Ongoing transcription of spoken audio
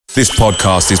This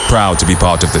podcast is proud to be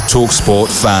part of the TalkSport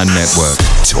Fan Network.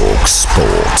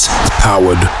 TalkSport.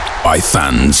 Powered by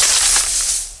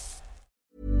fans.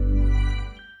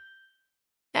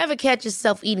 Ever catch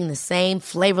yourself eating the same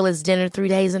flavorless dinner 3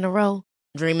 days in a row?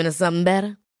 Dreaming of something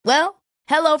better? Well,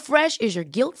 HelloFresh is your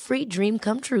guilt-free dream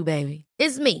come true, baby.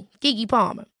 It's me, Keke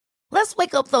Palmer. Let's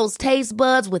wake up those taste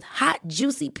buds with hot,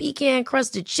 juicy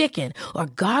pecan-crusted chicken or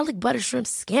garlic butter shrimp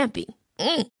scampi.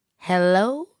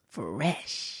 Hello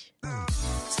Fresh.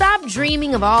 Stop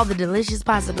dreaming of all the delicious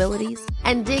possibilities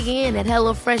and dig in at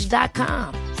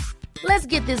HelloFresh.com. Let's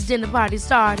get this dinner party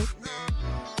started.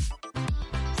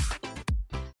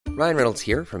 Ryan Reynolds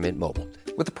here from Mint Mobile.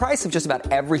 With the price of just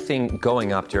about everything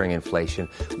going up during inflation,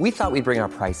 we thought we'd bring our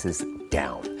prices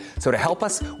down. So to help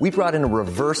us, we brought in a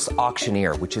reverse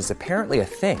auctioneer, which is apparently a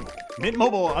thing. Mint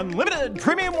Mobile Unlimited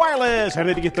Premium Wireless. How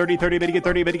to get 30, 30, bit to get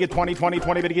 30, bit to get 20, 20,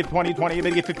 20, bit to get 20, 20,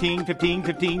 bit to get 15, 15,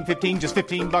 15, 15, just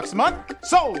 $15 a month?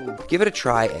 Sold! Give it a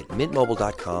try at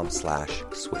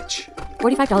mintmobile.com/switch.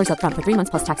 $45 up front for 3 months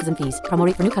plus taxes and fees. Promo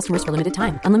rate for new customers for limited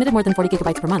time. Unlimited more than 40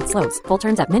 gigabytes per month. Slows full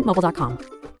terms at mintmobile.com.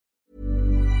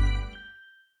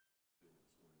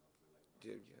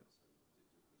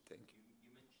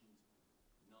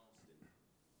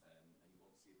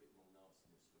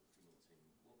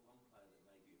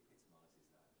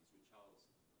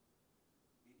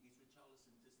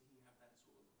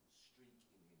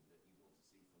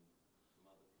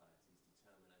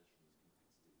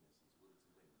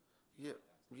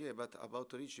 Yeah, but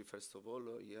about Richie, first of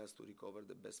all, he has to recover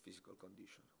the best physical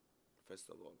condition, first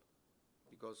of all,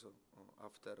 because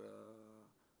after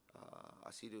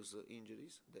a serious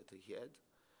injuries that he had,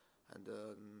 and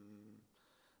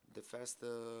the first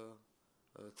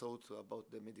thought about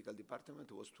the medical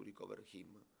department was to recover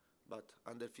him, but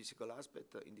under physical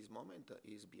aspect, in this moment,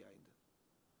 he is behind.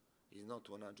 He's not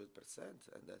 100%,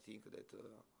 and I think that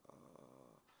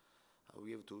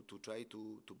we have to try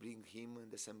to bring him in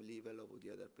the same level of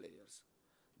the other players.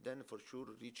 Then for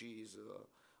sure Richie is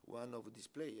one of these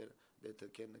players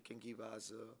that can give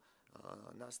us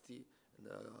nasty, and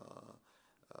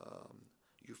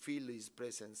you feel his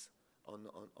presence on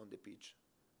the pitch.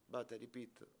 But I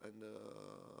repeat, and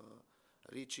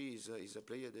Richie is a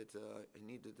player that he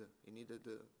needs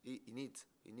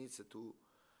to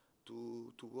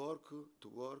work,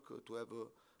 to have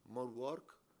more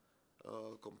work.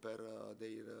 Compare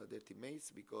their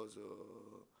teammates, because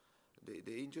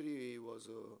the injury was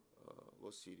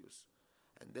serious,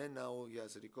 and then now he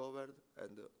has recovered,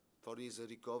 and for his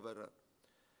recovery,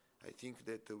 I think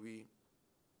that we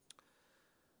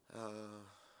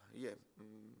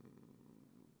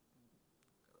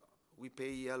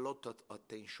pay a lot of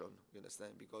attention. You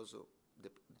understand, because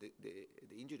the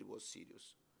injury was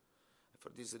serious. For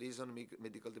this reason,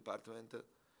 medical department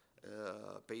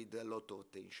paid a lot of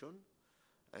attention,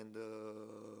 and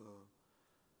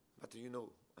but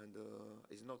and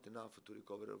it's not enough to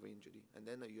recover of injury, and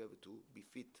then you have to be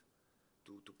fit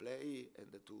to play,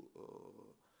 and to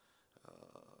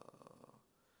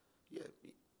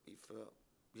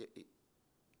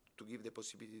give the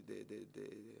possibility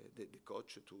the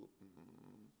coach to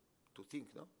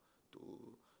think,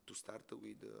 to start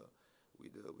with the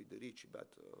Rich,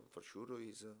 but for sure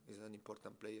is an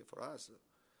important player for us.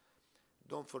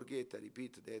 Don't forget, I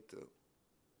repeat, that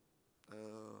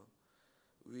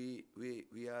we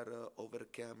are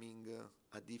overcoming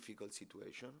a difficult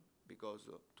situation, because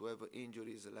to have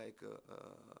injuries like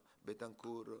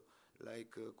Betancourt,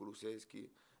 like Kulusevski,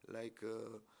 like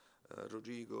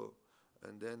Rodrigo,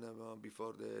 and then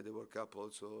before the World Cup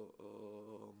also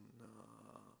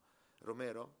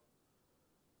Romero,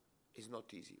 is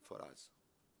not easy for us.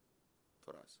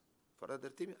 For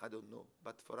other teams, I don't know.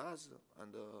 But for us,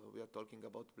 and we are talking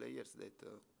about players that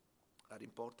are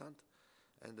important,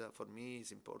 and for me,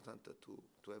 it's important to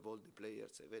have all the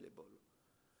players available.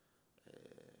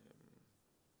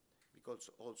 Because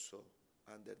also,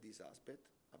 under this aspect,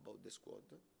 about the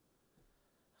squad,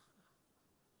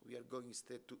 we are going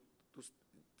step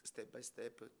by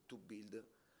step to build a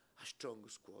strong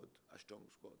squad.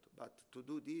 But to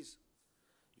do this,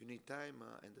 you need time,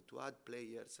 and to add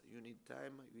players, you need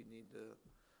time. You need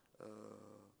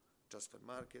transfer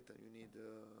market, and you need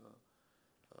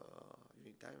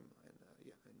time, and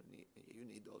you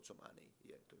need also money,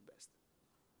 to invest.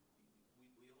 We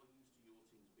are used to your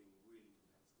teams being really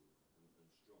competitive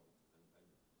and strong, and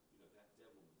that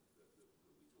devil that we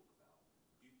talk about.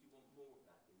 Do you want more of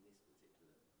that in this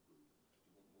particular group?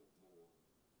 Do you want more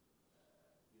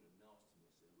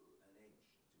nastiness, an edge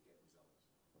to get results?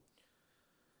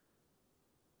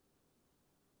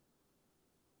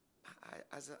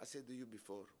 As I said to you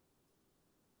before,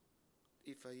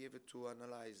 if I have to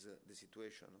analyze the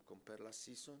situation, compare last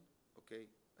season, okay,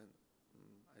 and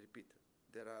I repeat,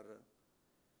 there are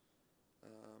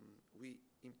we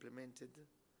implemented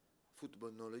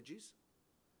football knowledges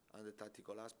and the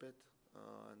tactical aspect,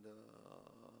 and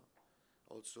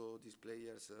also these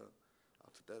players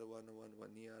after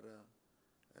one year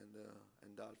and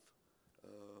half,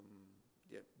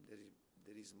 yeah,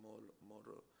 there is more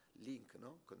link,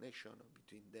 no, connection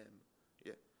between them,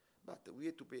 yeah. But we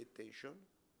have to pay attention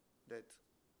that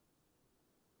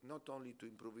not only to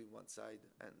improve in one side,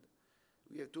 and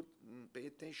we have to pay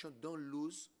attention. Don't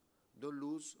lose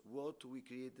what we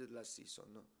created last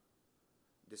season. No?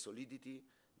 The solidity,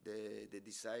 the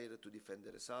desire to defend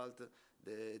the result,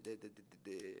 the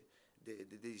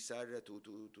desire to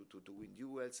win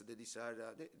duels, the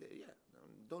desire. Yeah,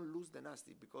 don't lose the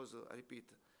nasty, because I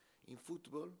repeat, in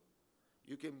football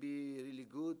you can be really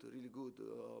good,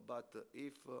 but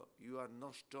if you are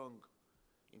not strong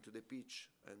into the pitch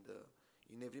and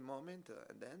in every moment,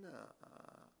 and then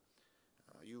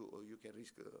you can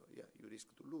risk, you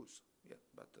risk to lose. Yeah,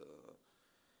 but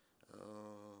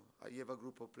I have a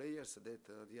group of players that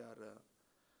they are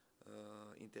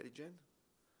intelligent.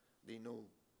 They know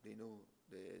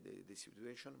the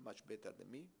situation much better than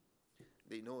me.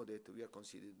 They know that we are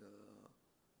considered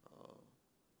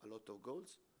a lot of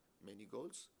goals, many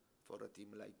goals for a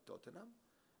team like Tottenham,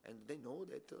 and they know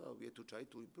that we have to try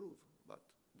to improve. But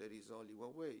there is only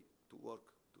one way to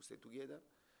work, to stay together,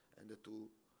 and to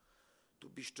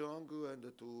be strong,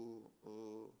 and to.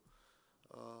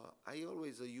 I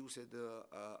always used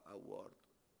a word.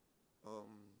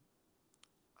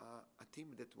 A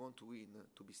team that want to win,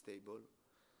 to be stable,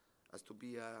 has to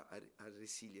be a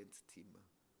resilient team.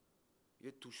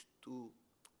 You have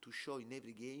to show in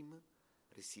every game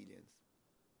resilience,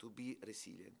 to be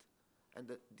resilient.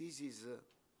 And this is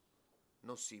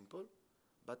not simple,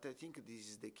 but I think this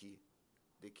is the key.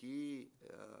 The key,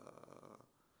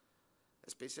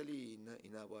 especially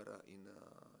in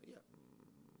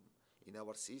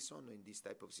our season, in this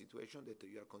type of situation, that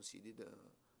you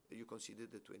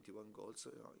considered the 21 goals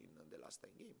in the last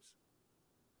 10 games.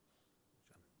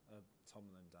 Tom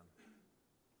and then Dan.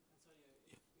 Antonio,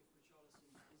 if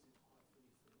Richarlison isn't quite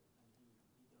fully fit and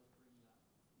he does bring that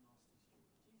nasty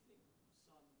streak, do you think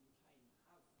Son and Kane have the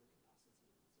capacity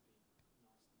to be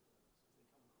nasty players? Because they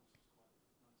come across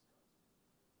as quite nice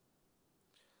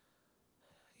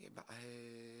guys. Yeah, but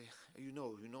you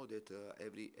know that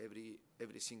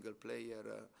every single player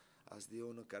has their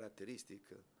own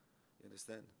characteristic. You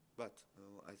understand? But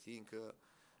I think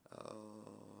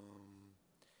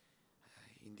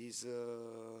in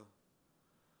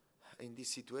this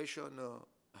situation,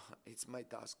 it's my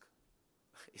task.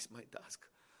 It's my task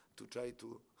to try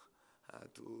to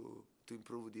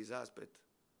improve this aspect.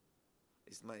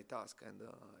 It's my task, and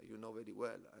you know very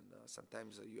well. And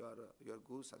sometimes you are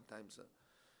good, sometimes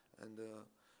and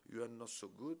you are not so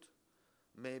good.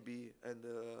 Maybe, and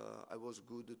I was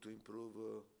good to improve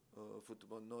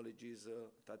football knowledges,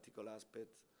 tactical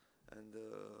aspect, and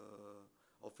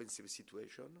offensive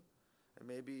situation. And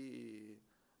maybe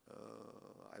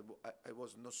I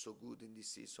was not so good in this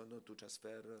season to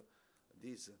transfer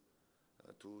this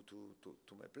to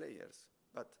my players.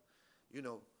 But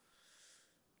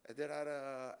there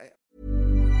are.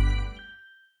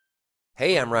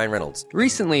 Hey, I'm Ryan Reynolds.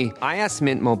 Recently, I asked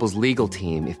Mint Mobile's legal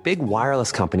team if big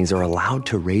wireless companies are allowed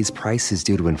to raise prices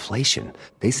due to inflation.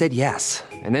 They said yes.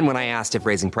 And then when I asked if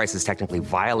raising prices technically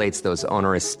violates those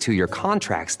onerous 2-year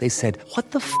contracts, they said,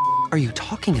 "What the f*** are you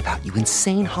talking about, you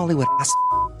insane Hollywood ass?"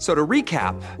 So to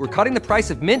recap, we're cutting the price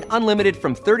of Mint Unlimited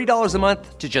from $30 a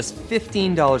month to just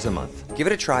 $15 a month. Give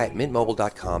it a try at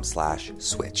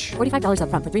mintmobile.com/switch. $45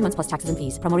 up front for 3 months plus taxes and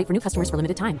fees. Promo rate for new customers for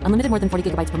limited time. Unlimited more than 40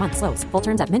 gigabytes per month. Slows full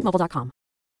terms at mintmobile.com.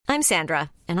 I'm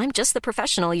Sandra, and I'm just the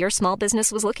professional your small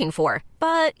business was looking for.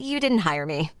 But you didn't hire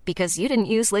me because you didn't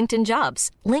use LinkedIn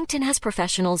Jobs. LinkedIn has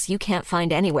professionals you can't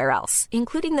find anywhere else,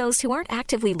 including those who aren't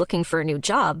actively looking for a new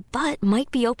job, but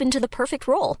might be open to the perfect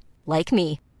role, like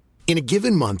me. In a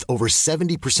given month, over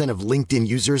 70% of LinkedIn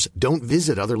users don't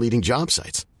visit other leading job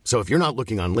sites. So if you're not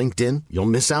looking on LinkedIn, you'll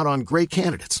miss out on great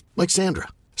candidates like Sandra.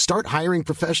 Start hiring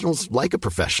professionals like a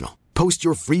professional. Post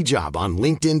your free job on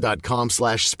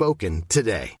linkedin.com/spoken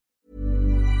today.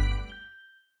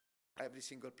 Every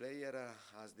single player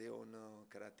has their own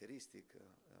characteristic.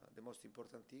 The most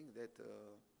important thing that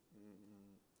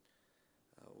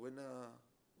when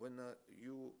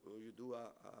you do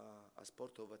a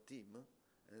sport of a team,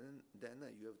 and then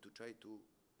you have to try to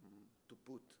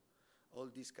put all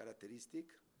these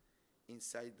characteristics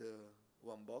inside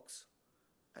one box,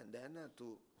 and then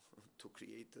to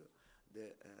create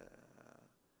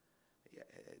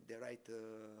the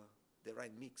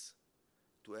right mix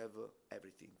to have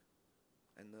everything.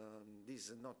 And this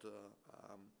is not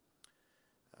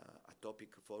a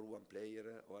topic for one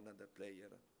player or another player.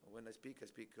 When I speak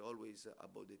always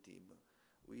about the team.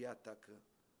 We attack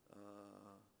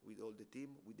with all the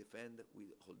team, we defend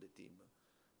with all the team.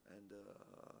 And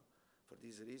for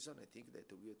this reason, I think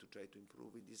that we have to try to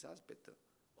improve in this aspect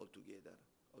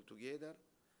altogether,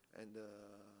 and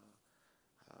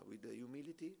with the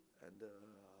humility, and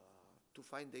to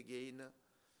find again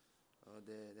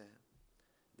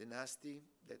the nasty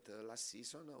that last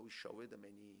season we showed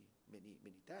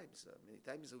many times. Many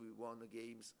times we won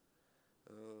games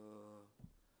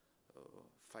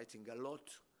fighting a lot,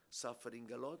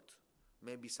 suffering a lot.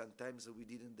 Maybe sometimes we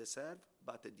didn't deserve,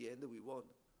 but at the end we won.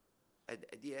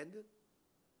 At the end,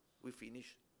 we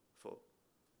finished fourth.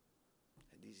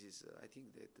 And this is, I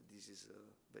think that this is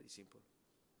very simple.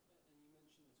 And you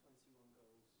mentioned the 21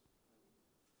 goals,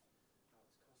 how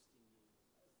it's costing you.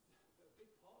 But a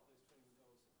big part of those 21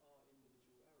 goals are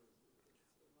individual errors.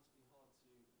 It must be hard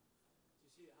to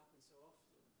see it happen so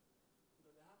often.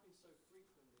 But they're happening so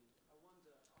frequently. I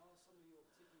wonder, are some of your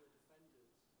particular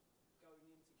defenders going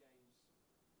into games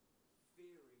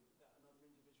fearing that another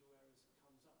individual error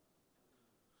comes up?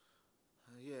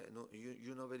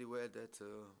 You know very well that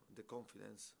the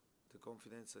confidence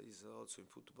is also in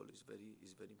football is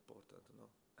very important, no?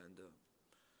 And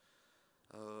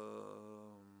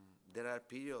there are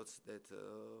periods that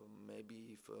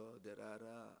maybe if there are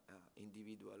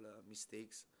individual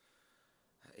mistakes,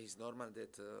 it's normal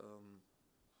that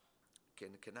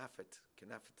can affect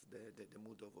the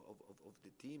mood of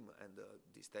the team, and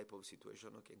this type of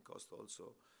situation can cost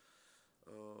also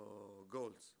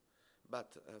goals.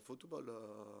 But football,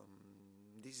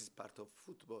 this is part of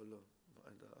football,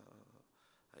 and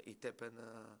it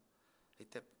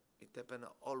happen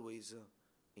always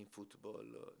in football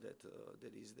that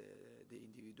there is the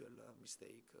individual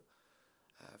mistake.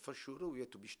 For sure, we have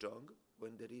to be strong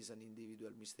when there is an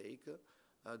individual mistake.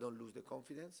 Don't lose the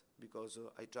confidence, because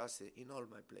I trust in all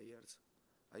my players.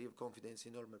 I have confidence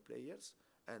in all my players,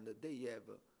 and they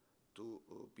have to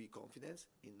be confident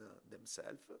in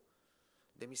themselves.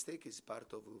 The mistake is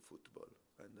part of football,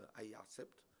 and I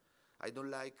accept. I don't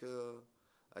like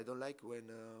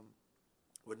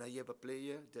when I have a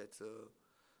player that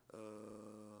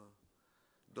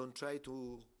don't try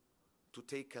to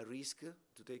take a risk,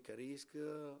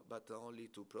 but only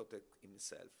to protect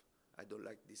himself. I don't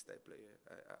like this type of player.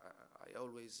 I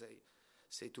always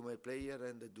say to my player,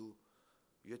 and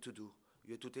you have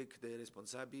to take the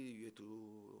responsibility. You have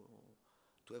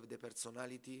to have the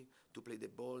personality to play the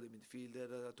ball, the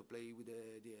midfielder, to play with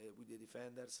the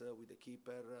defenders, with the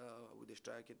keeper, with the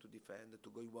striker, to defend, to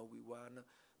go in 1v1.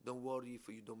 Don't worry if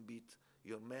you don't beat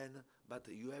your man, but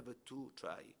you have to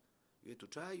try. You have to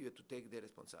try. You have to take the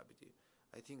responsibility.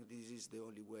 I think this is the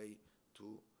only way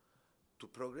to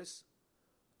progress,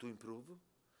 to improve.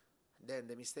 Then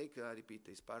the mistake, I repeat,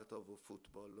 is part of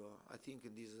football. I think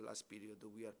in this last period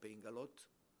we are paying a lot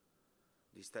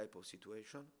this type of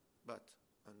situation, but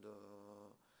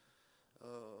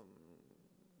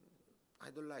I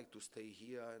don't like to stay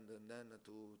here and then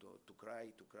to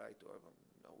cry.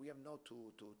 We have not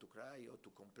to cry or to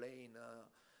complain,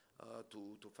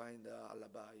 to find a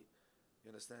alibi. You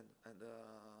understand? And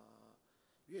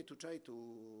we have to try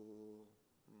to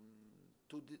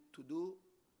do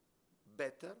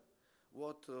better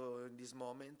what in this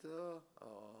moment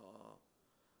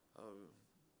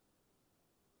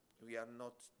we are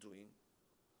not doing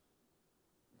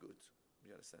good.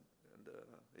 You understand? And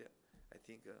I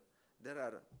think there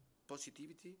are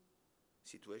positivity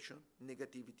situation,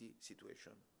 negativity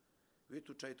situation. We have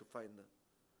to try to find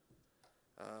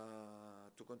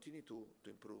to continue to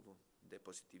improve the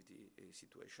positivity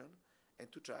situation,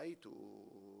 and to try to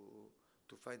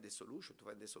find the solution,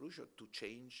 to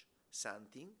change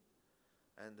something,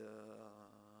 and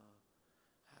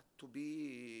to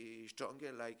be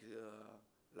stronger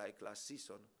like last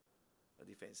season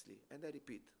defensively. And I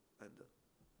repeat, and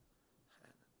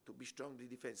to be strongly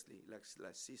defensively like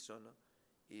last season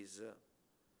is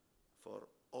for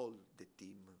all the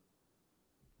team,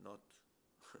 not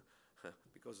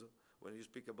because when you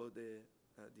speak about the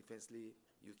defensively,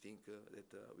 you think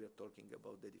that we are talking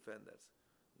about the defenders.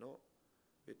 No,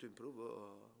 we have to improve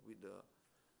with the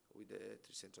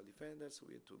three central defenders.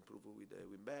 We have to improve with the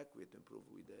wing back. We have to improve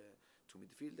with the two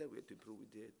midfielder. We have to improve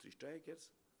with the three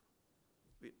strikers.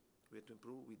 We have to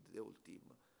improve with the whole team.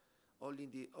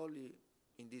 Only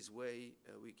in this way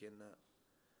we can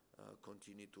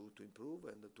continue to improve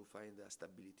and to find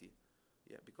stability.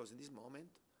 Yeah, because in this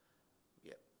moment,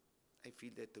 I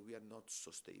feel that we are not so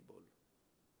stable.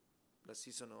 last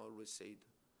season I always said,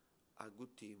 a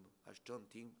good team, a strong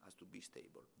team has to be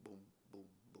stable. Boom, boom,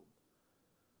 boom.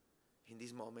 In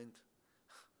this moment,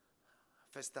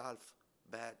 first half,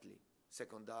 badly.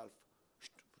 Second half,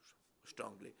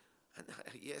 strongly. And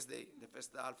yesterday, the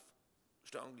first half,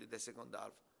 strongly. The second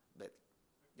half, badly.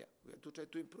 Yeah, we have to try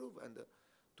to improve and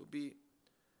to be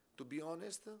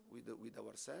honest with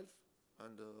ourselves.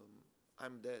 And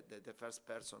I'm the first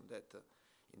person that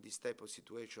in this type of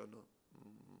situation,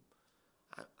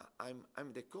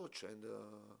 I'm the coach, and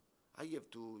I have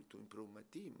to improve my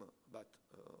team. But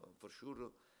for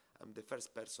sure, I'm the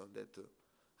first person that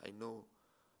I know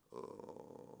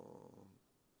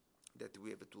that we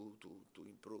have to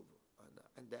improve.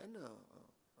 And then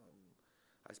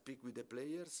I speak with the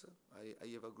players. I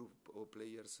have a group of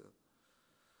players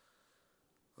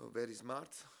very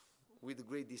smart, with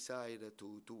great desire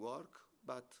to work,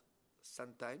 but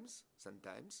sometimes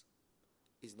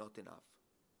it's not enough.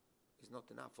 It's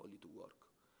not enough only to work.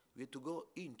 We have to go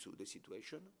into the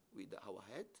situation with our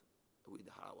head, with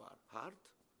our heart,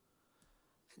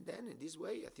 and then in this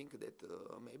way I think that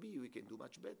maybe we can do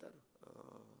much better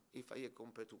if I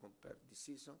compare this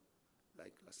season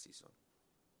like last season.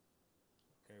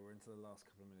 Okay, we're into the last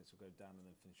couple of minutes. We'll go down and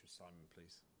then finish with Simon,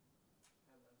 please.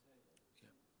 Can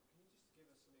you just give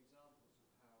us some examples of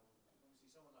how, obviously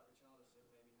someone like Richarlison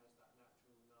maybe has that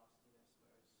natural nastiness,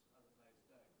 whereas other players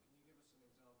don't. Can you give us some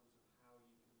examples of how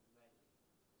you can make someone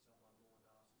more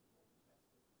nasty, more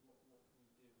competitive? What can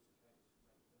you do as a coach to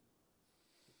make them?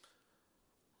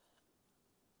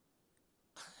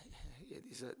 Yeah,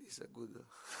 this is a good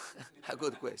a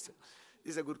good question.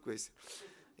 This is a good question.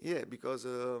 Yeah, because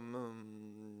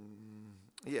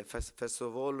first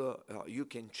of all, you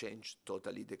can change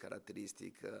totally the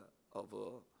characteristic of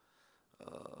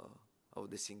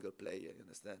the single player. You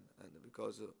understand? And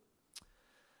because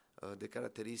the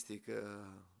characteristic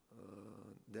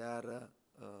they are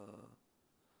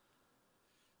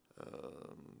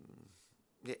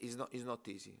it's not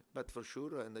easy, but for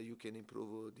sure, and you can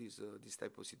improve this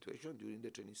type of situation during the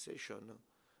training session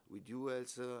with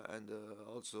duels and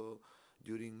also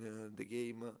during the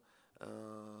game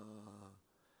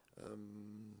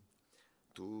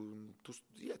to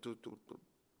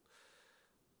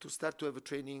start to have a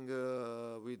training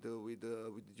with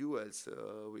duels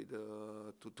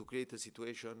to create a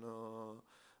situation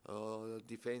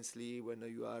defensively when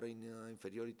you are in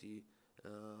inferiority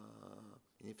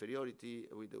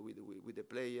with the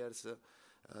players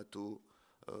to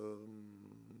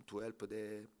help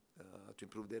to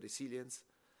improve their resilience.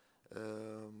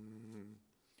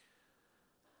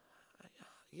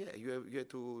 You have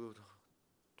to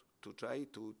try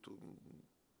to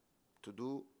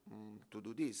do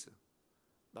this,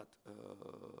 but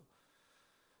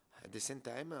at the same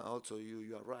time also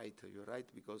you are right. You're right,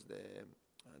 because the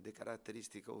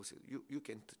characteristic also you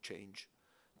can't change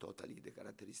totally the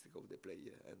characteristic of the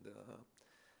player, and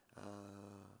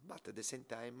but at the same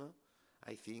time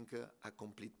I think a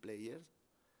complete player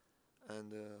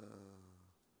and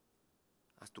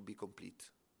has to be complete,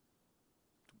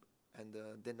 and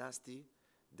the nasty,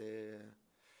 the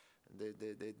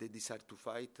desire to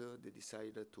fight, the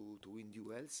desire to win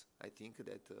duels, I think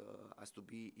that has to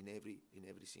be in every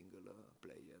single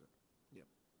player. Yeah.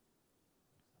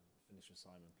 Finish with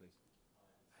Simon, please.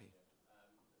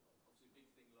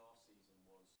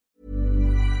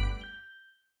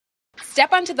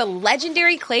 Step onto the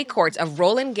legendary clay courts of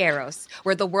Roland Garros,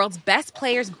 where the world's best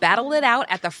players battle it out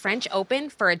at the French Open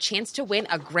for a chance to win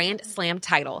a Grand Slam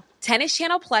title. Tennis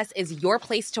Channel Plus is your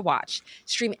place to watch.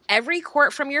 Stream every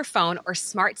court from your phone or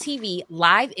smart TV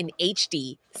live in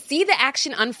HD. See the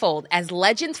action unfold as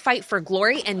legends fight for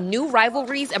glory and new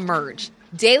rivalries emerge.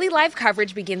 Daily live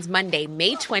coverage begins Monday,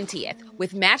 May 20th,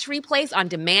 with match replays on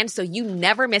demand so you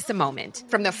never miss a moment.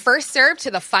 From the first serve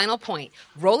to the final point,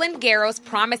 Roland Garros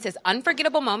promises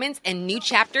unforgettable moments and new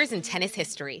chapters in tennis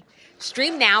history.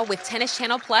 Stream now with Tennis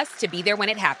Channel Plus to be there when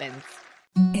it happens.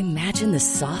 Imagine the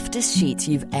softest sheets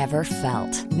you've ever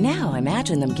felt. Now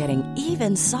imagine them getting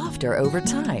even softer over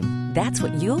time. That's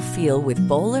what you'll feel with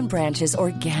Boll & Branch's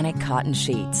organic cotton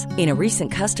sheets. In a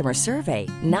recent customer survey,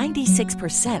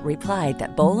 96% replied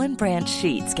that Boll & Branch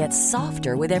sheets get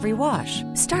softer with every wash.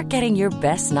 Start getting your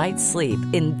best night's sleep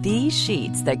in these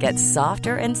sheets that get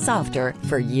softer and softer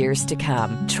for years to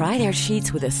come. Try their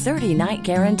sheets with a 30-night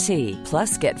guarantee.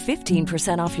 Plus, get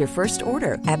 15% off your first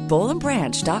order at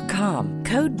bollandbranch.com.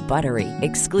 Code BUTTERY.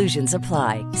 Exclusions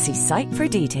apply. See site for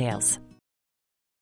details.